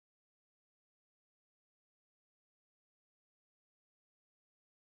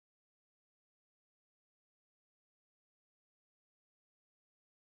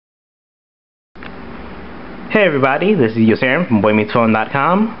Hey everybody, this is Yosarian from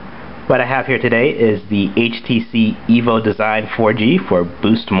BoyMeetsPhone.com. What I have here today is the HTC EVO Design 4G for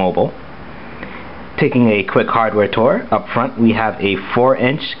Boost Mobile. Taking a quick hardware tour, up front we have a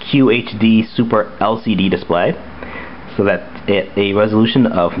 4-inch QHD Super LCD display, so that's at a resolution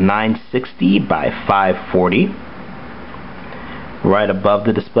of 960 by 540. Right above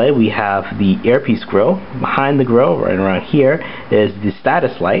the display we have the earpiece grill. Behind the grill, right around here, is the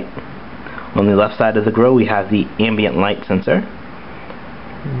status light. On the left side of the grill we have the ambient light sensor.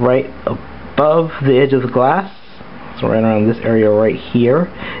 Right above the edge of the glass, so right around this area right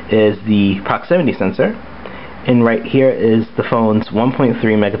here, is the proximity sensor. And right here is the phone's 1.3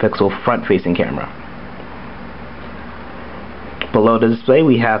 megapixel front-facing camera. Below the display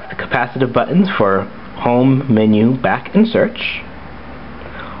we have the capacitive buttons for home, menu, back, and search.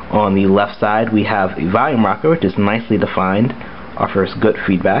 On the left side we have a volume rocker, which is nicely defined, offers good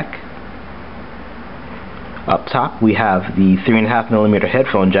feedback. Up top we have the 3.5mm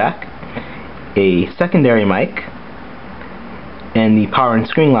headphone jack, a secondary mic, and the power and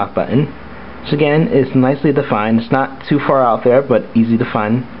screen lock button, which again is nicely defined. It's not too far out there, but easy to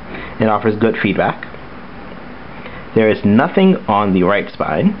find and offers good feedback. There is nothing on the right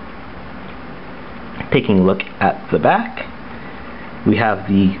spine. Taking a look at the back, we have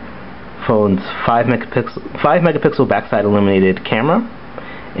the phone's 5 megapixel backside illuminated camera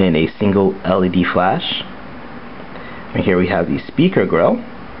and a single LED flash. And here we have the speaker grill.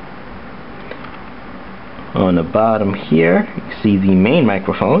 On the bottom here you see the main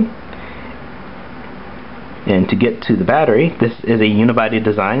microphone. And to get to the battery, this is a unibody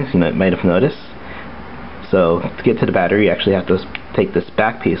design, so you might have noticed. So to get to the battery you actually have to take this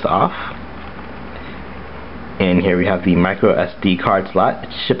back piece off. And here we have the micro SD card slot.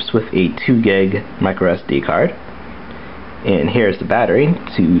 It ships with a 2 gig micro SD card. And here's the battery.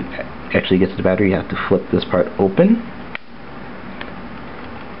 To actually get to the battery you have to flip this part open.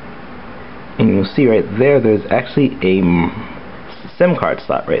 And you'll see right there, there's actually a SIM card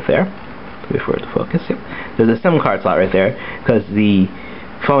slot right there. Wait for it to focus. Yep. There's a SIM card slot right there because the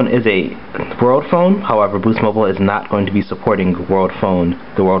phone is a world phone. However, Boost Mobile is not going to be supporting the world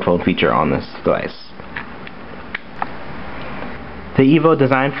phone feature on this device. The EVO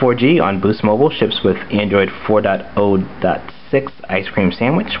Design 4G on Boost Mobile ships with Android 4.0.6 Ice Cream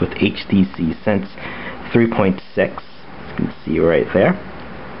Sandwich with HTC Sense 3.6. You can see right there.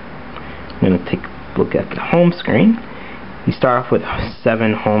 I'm going to take a look at the home screen. You start off with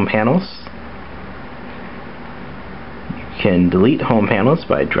 7 home panels. You can delete home panels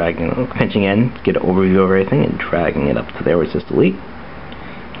by pinching in to get an overview of everything and dragging it up to there where it says delete.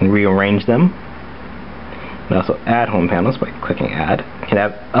 You can rearrange them. You can also add home panels by clicking add. You can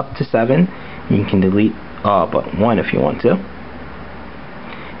have up to 7. You can delete all but 1 if you want to.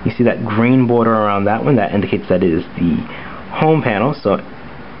 You see that green border around that one, that indicates that it is the home panel. So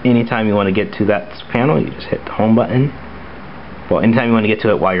anytime you want to get to that panel, you just hit the home button. Well, anytime you want to get to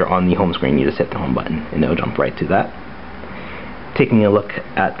it while you're on the home screen, you just hit the home button and it'll jump right to that. Taking a look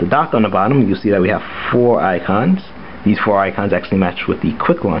at the dock on the bottom, you'll see that we have 4 icons. These 4 icons actually match with the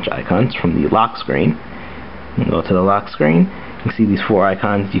quick launch icons from the lock screen. You can go to the lock screen, you can see these 4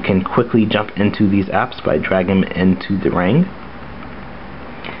 icons. You can quickly jump into these apps by dragging them into the ring.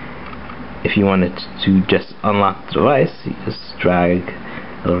 If you wanted to just unlock the device, you just drag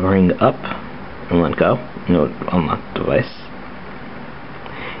the ring up and let go, and it'll unlock the device.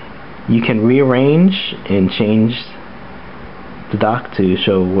 You can rearrange and change the dock to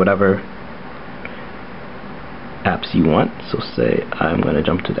show whatever apps you want. So say I'm going to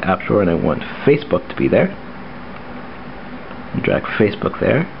jump to the App Store and I want Facebook to be there. And drag Facebook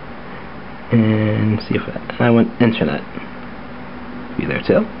there, and see if I want Internet to be there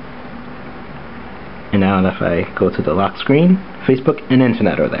too. And now if I go to the lock screen, Facebook and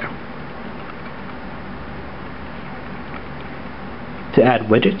Internet are there. To add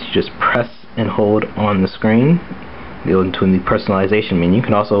widgets, you just press and hold on the screen. Go into the personalization menu. You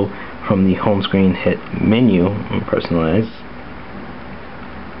can also, from the home screen, hit menu and personalize.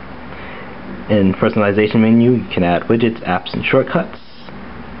 In personalization menu, you can add widgets, apps, and shortcuts.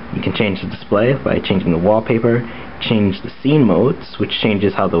 You can change the display by changing the wallpaper. Change the scene modes, which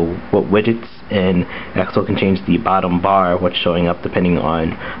changes how what widgets, and also can change the bottom bar, what's showing up depending on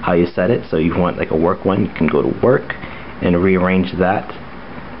how you set it. So you want like a work one, you can go to work and rearrange that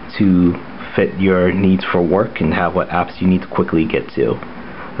to fit your needs for work and have what apps you need to quickly get to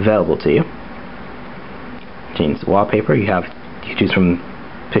available to you. Change the wallpaper. You choose from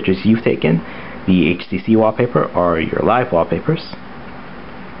pictures you've taken, the HTC wallpaper, or your live wallpapers.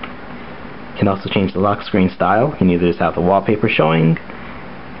 You can also change the lock screen style. You can either just have the wallpaper showing,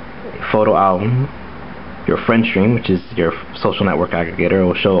 a photo album, Your friend stream, which is your social network aggregator,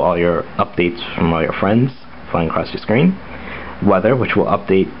 will show all your updates from all your friends flying across your screen. Weather, which will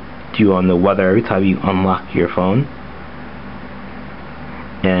update you on the weather every time you unlock your phone.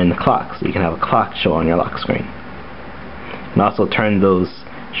 And the clock, so you can have a clock show on your lock screen. And also turn those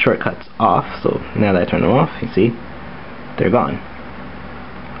shortcuts off, so now that I turn them off, you see, they're gone.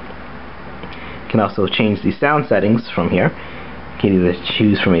 You can also change the sound settings from here. You can either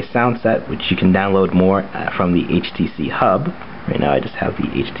choose from a sound set, which you can download more from the HTC Hub. Right now I just have the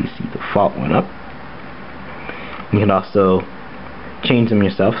HTC default one up. You can also change them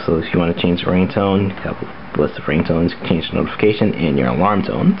yourself, so if you want to change the ringtone, you have a list of ringtones, you can change the notification and your alarm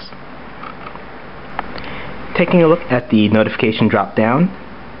tones. Taking a look at the notification drop down,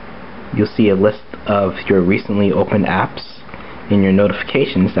 you'll see a list of your recently opened apps in your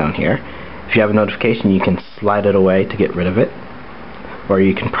notifications down here. If you have a notification, you can slide it away to get rid of it, or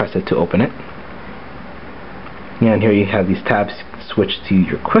you can press it to open it. And here you have these tabs. Switch to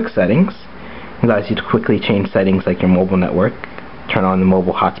your quick settings. It allows you to quickly change settings like your mobile network, turn on the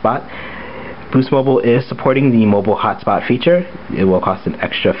mobile hotspot. Boost Mobile is supporting the mobile hotspot feature. It will cost an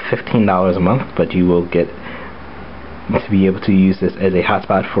extra $15 a month, but you will get to be able to use this as a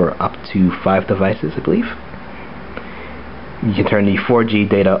hotspot for up to 5 devices, I believe. You can turn the 4G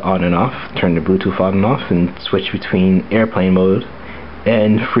data on and off, turn the Bluetooth on and off, and switch between airplane mode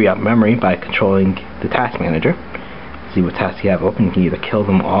and free up memory by controlling the task manager. See what tasks you have open. You can either kill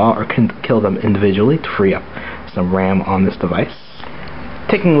them all or kill them individually to free up some RAM on this device.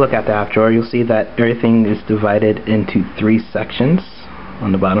 Taking a look at the app drawer, you'll see that everything is divided into 3 sections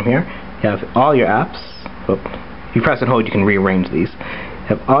on the bottom here. You have all your apps. If you press and hold, you can rearrange these.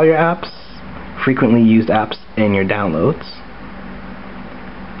 You have all your apps, frequently used apps, and your downloads.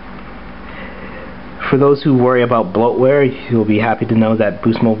 For those who worry about bloatware, you'll be happy to know that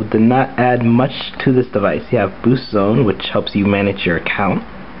Boost Mobile did not add much to this device. You have Boost Zone, which helps you manage your account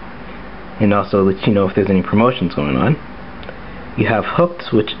and also lets you know if there's any promotions going on. You have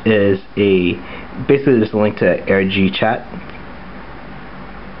Hooked, which is basically just a link to AirG Chat.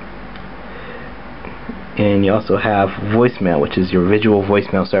 And you also have Voicemail, which is your visual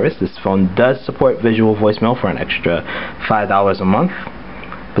voicemail service. This phone does support visual voicemail for an extra $5 a month.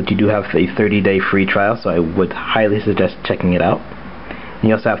 But you do have a 30-day free trial, so I would highly suggest checking it out. And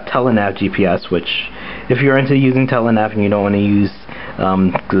you also have Telenav GPS, which, if you're into using Telenav and you don't want to use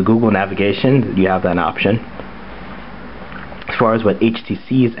the Google navigation, you have that option. As far as what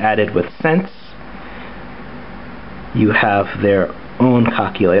HTC has added with Sense, you have their own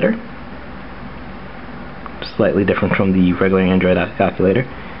calculator, slightly different from the regular Android calculator.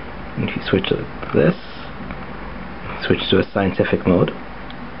 And if you switch to this, switch to a scientific mode.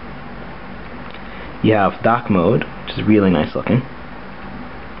 You have dock mode, which is really nice looking.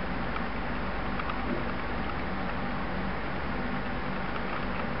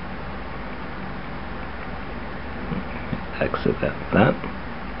 Exit that.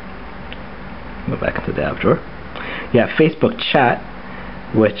 Go back into the app drawer. You have Facebook Chat,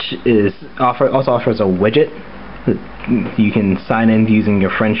 which is also offers a widget that you can sign in using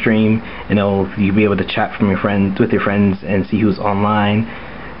your friend stream, and you'll be able to chat from with your friends and see who's online.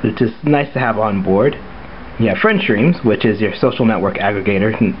 It's just nice to have on board. You have Friend Streams, which is your social network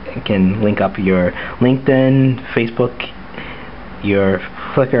aggregator. It can link up your LinkedIn, Facebook, your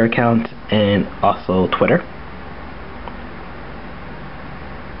Flickr account, and also Twitter.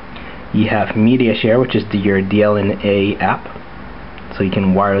 You have Media Share, which is your DLNA app. So you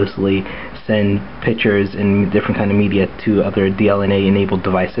can wirelessly send pictures and different kind of media to other DLNA enabled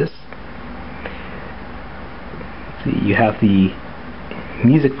devices. So you have the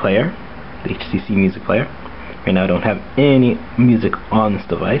music player, the HTC music player. Right now I don't have any music on this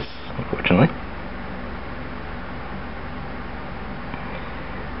device, unfortunately.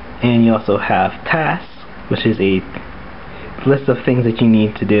 And you also have tasks, which is a list of things that you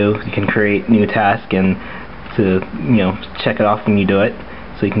need to do. You can create new tasks and to check it off when you do it,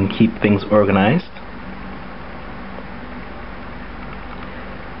 so you can keep things organized.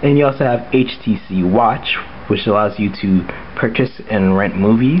 And you also have HTC Watch, which allows you to purchase and rent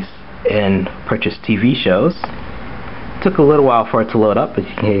movies and purchase TV shows. It took a little while for it to load up, but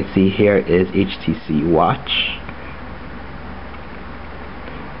you can see here is HTC Watch.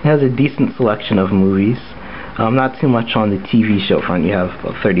 It has a decent selection of movies. Not too much on the TV show front. You have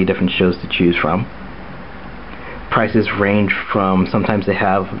 30 different shows to choose from. Prices range from, sometimes they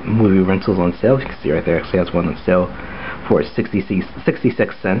have movie rentals on sale. You can see right there, actually has one on sale for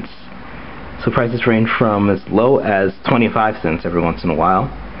 66 cents. So prices range from as low as 25 cents every once in a while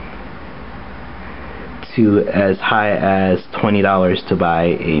to as high as $20 to buy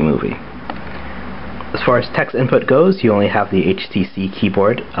a movie. As far as text input goes, you only have the HTC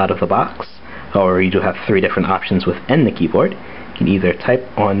keyboard out of the box. However, you do have 3 different options within the keyboard. You can either type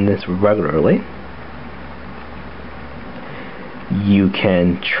on this regularly, you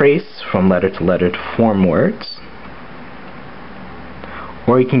can trace from letter to letter to form words,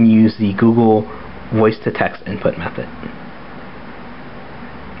 or you can use the Google voice-to-text input method.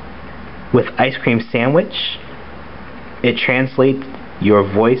 With Ice Cream Sandwich, it translates your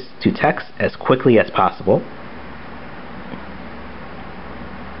voice to text as quickly as possible.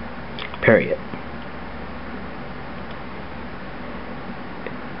 Period.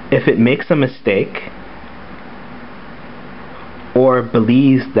 If it makes a mistake or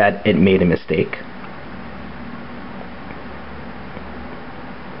believes that it made a mistake,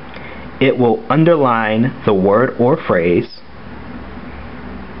 it will underline the word or phrase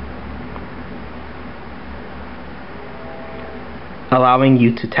allowing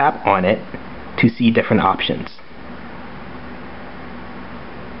you to tap on it to see different options.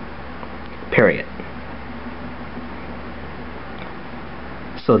 Period.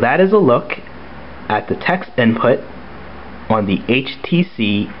 So that is a look at the text input on the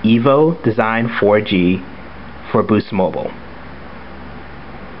HTC EVO Design 4G for Boost Mobile.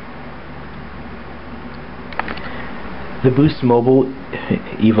 The Boost Mobile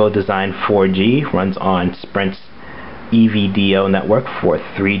EVO Design 4G runs on Sprint's EVO network for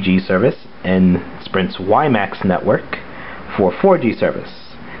 3G service and Sprint's WiMAX network for 4G service.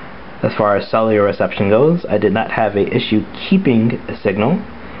 As far as cellular reception goes, I did not have an issue keeping a signal.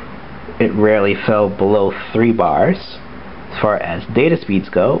 It rarely fell below 3 bars. As far as data speeds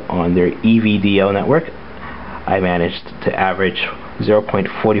go, on their EVO network, I managed to average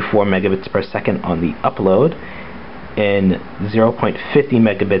 0.44 megabits per second on the upload and 0.50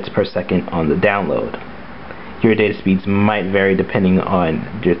 megabits per second on the download. Your data speeds might vary depending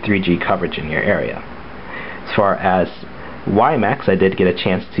on your 3G coverage in your area. As far as WiMAX, I did get a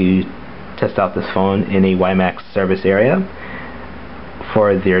chance to test out this phone in a WiMAX service area.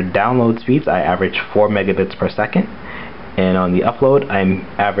 For their download speeds, I averaged 4 megabits per second, and on the upload, I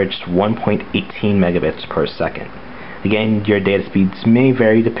averaged 1.18 megabits per second. Again, your data speeds may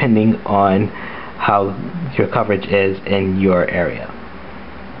vary depending on how your coverage is in your area.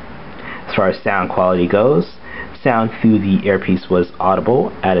 As far as sound quality goes, sound through the earpiece was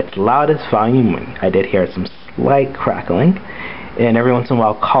audible at its loudest volume. I did hear some slight crackling, and every once in a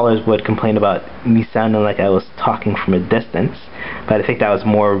while callers would complain about me sounding like I was talking from a distance, but I think that was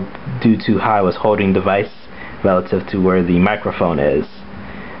more due to how I was holding the device relative to where the microphone is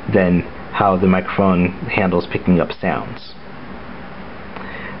than how the microphone handles picking up sounds.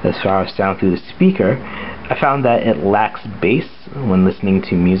 As far as sound through the speaker, I found that it lacks bass when listening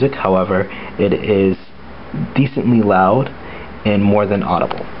to music. However, it is decently loud and more than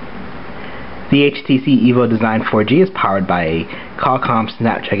audible. The HTC EVO Design 4G is powered by a Qualcomm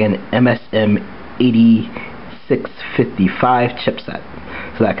Snapdragon MSM 8655 chipset.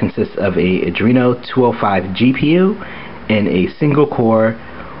 So that consists of a Adreno 205 GPU and a single-core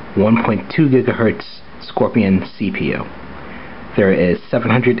 1.2 GHz Scorpion CPU. There is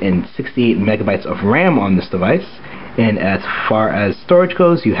 768 megabytes of RAM on this device, and as far as storage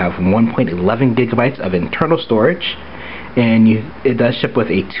goes, you have 1.11 gigabytes of internal storage, and it does ship with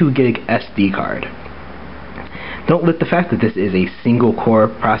a 2 gig SD card. Don't let the fact that this is a single core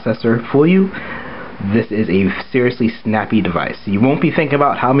processor fool you. This is a seriously snappy device. You won't be thinking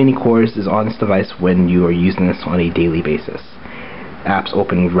about how many cores is on this device when you are using this on a daily basis. Apps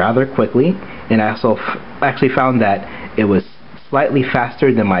open rather quickly, and I also actually found that it was slightly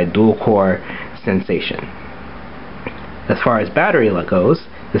faster than my dual core Sensation. As far as battery goes,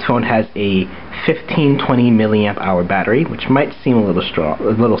 this phone has a 1520 milliamp hour battery, which might seem a little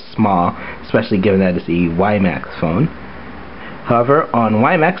small, especially given that it's a WiMAX phone. However, on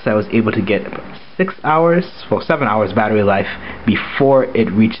WiMAX I was able to get 7 hours battery life before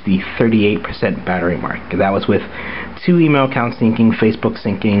it reached the 38% battery mark. That was with 2 email accounts syncing, Facebook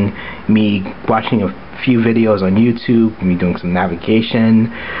syncing, me watching a few videos on YouTube, me doing some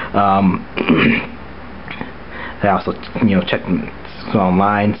navigation. I also, checked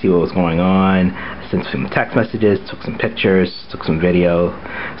online, see what was going on, sent some text messages, took some pictures, took some video.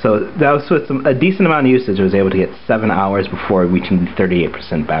 So that was with a decent amount of usage. I was able to get 7 hours before reaching the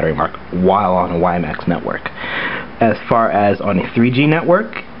 38% battery mark while on a WiMAX network. As far as on a 3G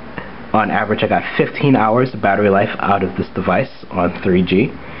network, on average I got 15 hours of battery life out of this device on 3G.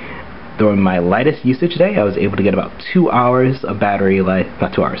 During my lightest usage day, I was able to get about 2 hours of battery life,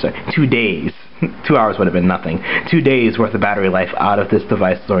 not 2 hours, sorry, 2 days. 2 hours would have been nothing. 2 days worth of battery life out of this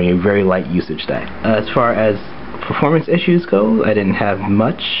device during a very light usage day. As far as performance issues go, I didn't have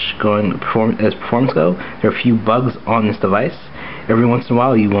much going as performance go. There are a few bugs on this device. Every once in a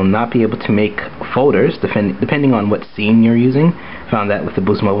while you will not be able to make folders depending on what scene you're using. Found that with the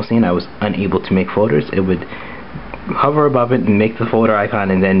Boost Mobile scene I was unable to make folders. It would hover above it and make the folder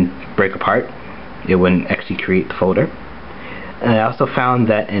icon and then break apart. It wouldn't actually create the folder. And I also found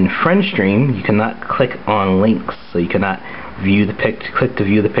that in FriendStream you cannot click on links, so you cannot click to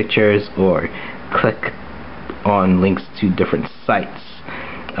view the pictures or click on links to different sites.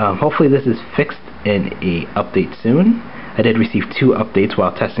 Hopefully this is fixed in a update soon. I did receive 2 updates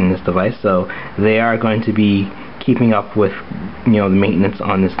while testing this device, so they are going to be keeping up with the maintenance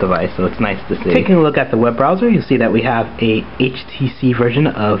on this device, so it's nice to see. Taking a look at the web browser, you'll see that we have a HTC version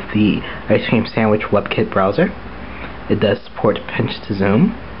of the Ice Cream Sandwich WebKit browser. It does support pinch to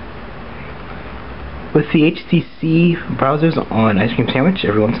zoom. With the HTC browsers on Ice Cream Sandwich,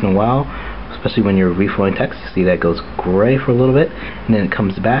 every once in a while, especially when you're reflowing text, you see that it goes gray for a little bit and then it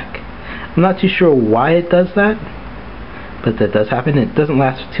comes back. I'm not too sure why it does that, but that does happen. It doesn't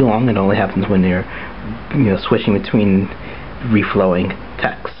last for too long. It only happens when you're switching between reflowing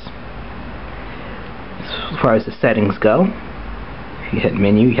text. As far as the settings go, if you hit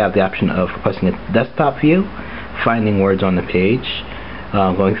menu, you have the option of requesting a desktop view, finding words on the page,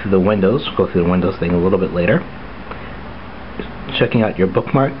 going through the windows. We'll go through the windows thing a little bit later. Checking out your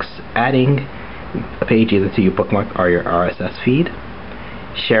bookmarks, adding a page either to your bookmark or your RSS feed,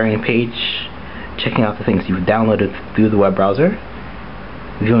 sharing a page, checking out the things you've downloaded through the web browser,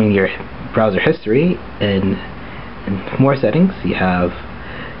 viewing your browser history, and more settings. You have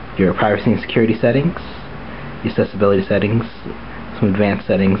your privacy and security settings, your accessibility settings, some advanced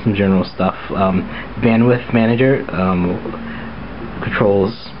settings, some general stuff. Bandwidth manager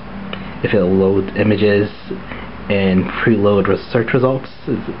controls if it'll load images and preload search results.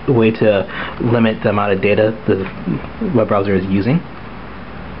 Is a way to limit the amount of data the web browser is using.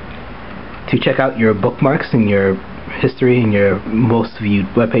 To check out your bookmarks and your history and your most viewed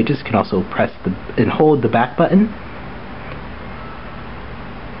web pages, you can also press and hold the back button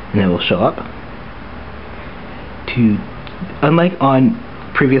and it will show up. Unlike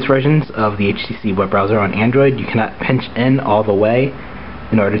on previous versions of the HTC web browser on Android, you cannot pinch in all the way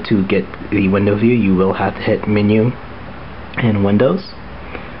in order to get the window view. You will have to hit menu and windows.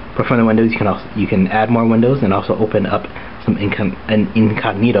 But from the windows you can add more windows and also open up an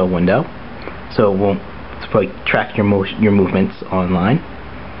incognito window, so it won't probably track your movements online.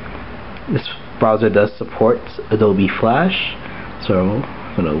 This browser does support Adobe Flash, so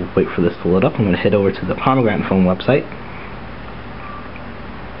I'm going to wait for this to load up. I'm going to head over to the Pomegranate Phone website.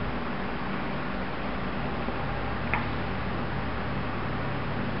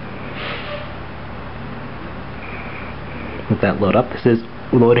 Let that load up. This is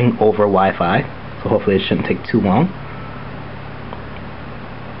loading over Wi-Fi, so hopefully it shouldn't take too long.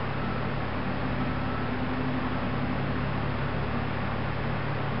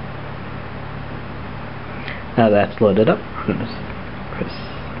 Now that's loaded up, we're going to press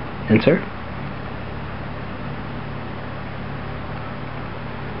enter.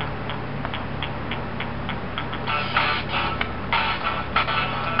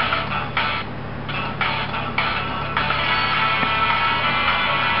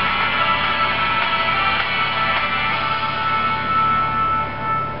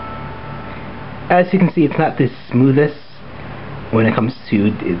 As you can see, it's not the smoothest when it comes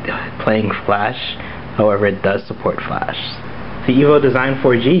to playing Flash. However, it does support Flash. The EVO Design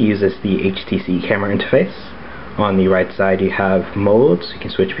 4G uses the HTC camera interface. On the right side you have modes. You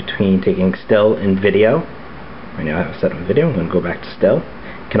can switch between taking still and video. Right now I have it set on video. I'm going to go back to still.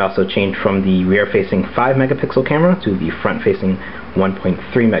 You can also change from the rear-facing 5 megapixel camera to the front-facing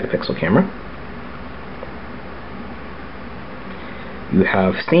 1.3 megapixel camera. You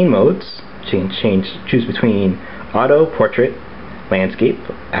have scene modes. You can choose between auto, portrait, landscape,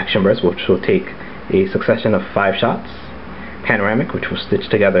 action burst, which will take a succession of 5 shots, panoramic, which will stitch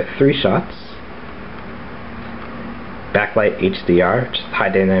together 3 shots, backlight HDR, which is high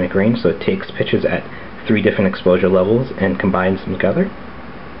dynamic range, so it takes pictures at 3 different exposure levels and combines them together.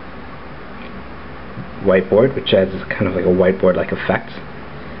 Whiteboard, which adds kind of like a whiteboard-like effect.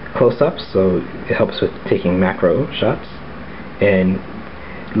 Close-ups, so it helps with taking macro shots. And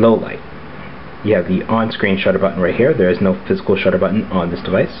low light. You have the on-screen shutter button right here. There is no physical shutter button on this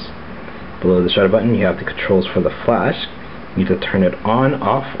device. Below the shutter button you have the controls for the flash. You need to turn it on,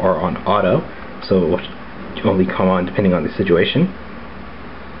 off, or on auto, so it will only come on depending on the situation.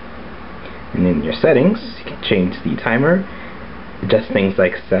 And in your settings, you can change the timer, adjust things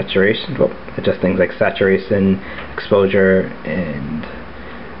like saturation, exposure, and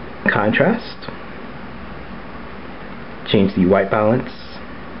contrast. change the white balance,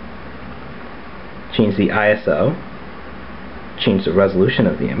 change the ISO, change the resolution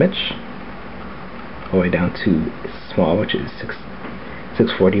of the image all the way down to small, which is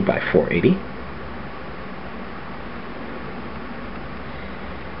 640 by 480.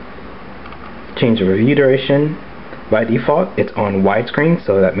 Change the review duration. By default, it's on widescreen,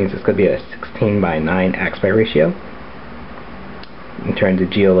 so that means it's going to be a 16 by 9 aspect ratio. You can turn the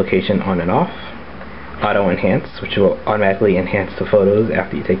geolocation on and off. Auto enhance, which will automatically enhance the photos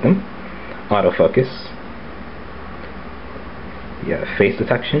after you take them. Autofocus. You have face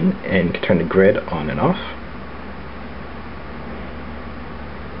detection, and you can turn the grid on and off.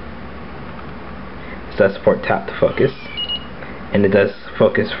 This does support tap to focus, and it does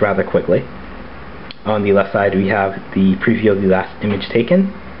focus rather quickly. On the left side we have the preview of the last image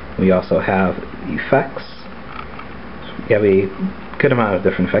taken. We also have the effects. We have a good amount of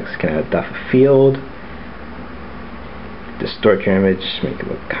different effects. You can add depth of field, distort your image, make it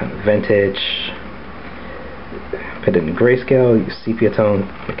look kind of vintage, put it in grayscale, use sepia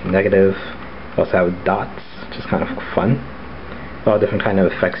tone, make it negative. You also have dots, which is kind of fun. All different kind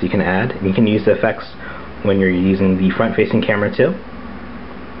of effects you can add. And you can use the effects when you're using the front-facing camera too.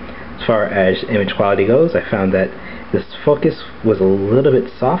 As far as image quality goes, I found that this focus was a little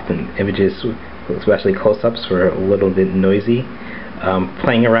bit soft, and images, especially close-ups, were a little bit noisy.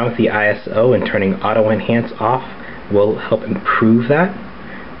 Playing around with the ISO and turning auto enhance off will help improve that.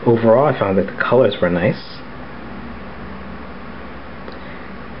 Overall, I found that the colors were nice.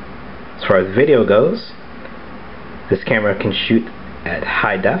 As far as video goes, this camera can shoot at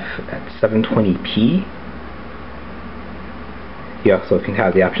high def at 720p. You also can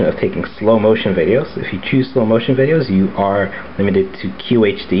have the option of taking slow motion videos. If you choose slow motion videos, you are limited to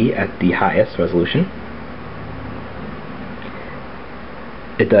QHD at the highest resolution.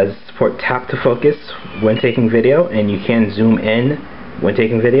 It does support tap to focus when taking video, and you can zoom in when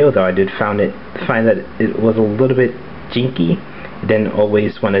taking video, though I did find that it was a little bit jinky. You didn't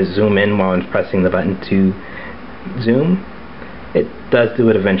always want to zoom in while I'm pressing the button to zoom. It does do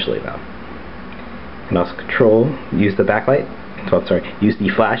it eventually though. You can also use the backlight. Use the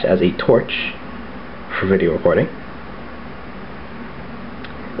flash as a torch for video recording.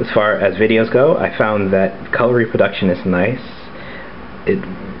 As far as videos go, I found that color reproduction is nice. It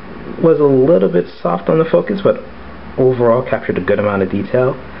was a little bit soft on the focus, but overall captured a good amount of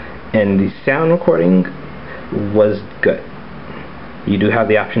detail, and the sound recording was good. You do have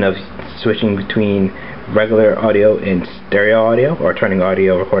the option of switching between regular audio and stereo audio, or turning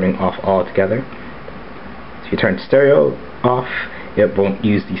audio recording off altogether. If you turn stereo off, it won't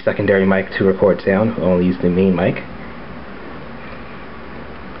use the secondary mic to record sound, it'll only use the main mic.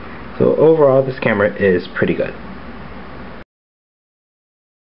 So overall, this camera is pretty good.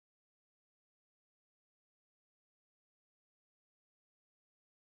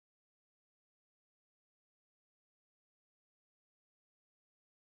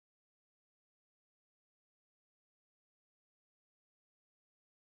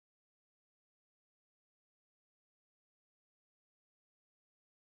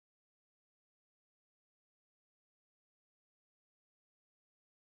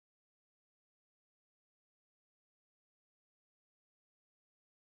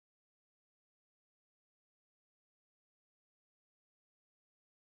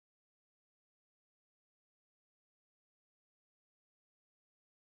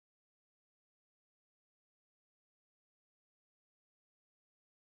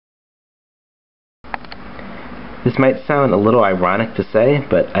 This might sound a little ironic to say,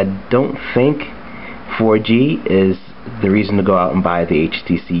 but I don't think 4G is the reason to go out and buy the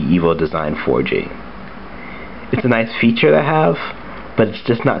HTC EVO Design 4G. It's a nice feature to have, but it's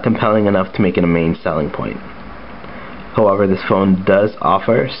just not compelling enough to make it a main selling point. However, this phone does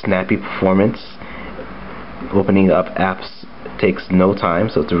offer snappy performance. Opening up apps takes no time,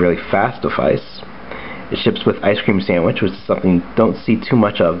 so it's a really fast device. It ships with ice cream sandwich, which is something you don't see too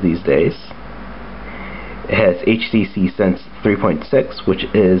much of these days. It has HTC Sense 3.6, which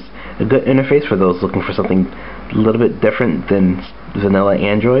is a good interface for those looking for something a little bit different than vanilla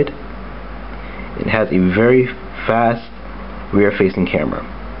Android. It has a very fast rear-facing camera,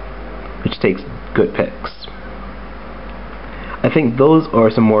 which takes good pics. I think those are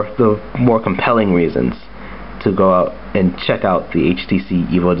the more compelling reasons to go out and check out the HTC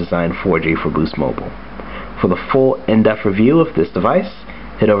EVO Design 4G for Boost Mobile. For the full in-depth review of this device,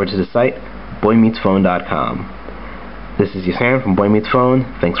 head over to the site boymeetsphone.com. This is Yasaran from Boy Meets Phone.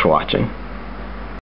 Thanks for watching.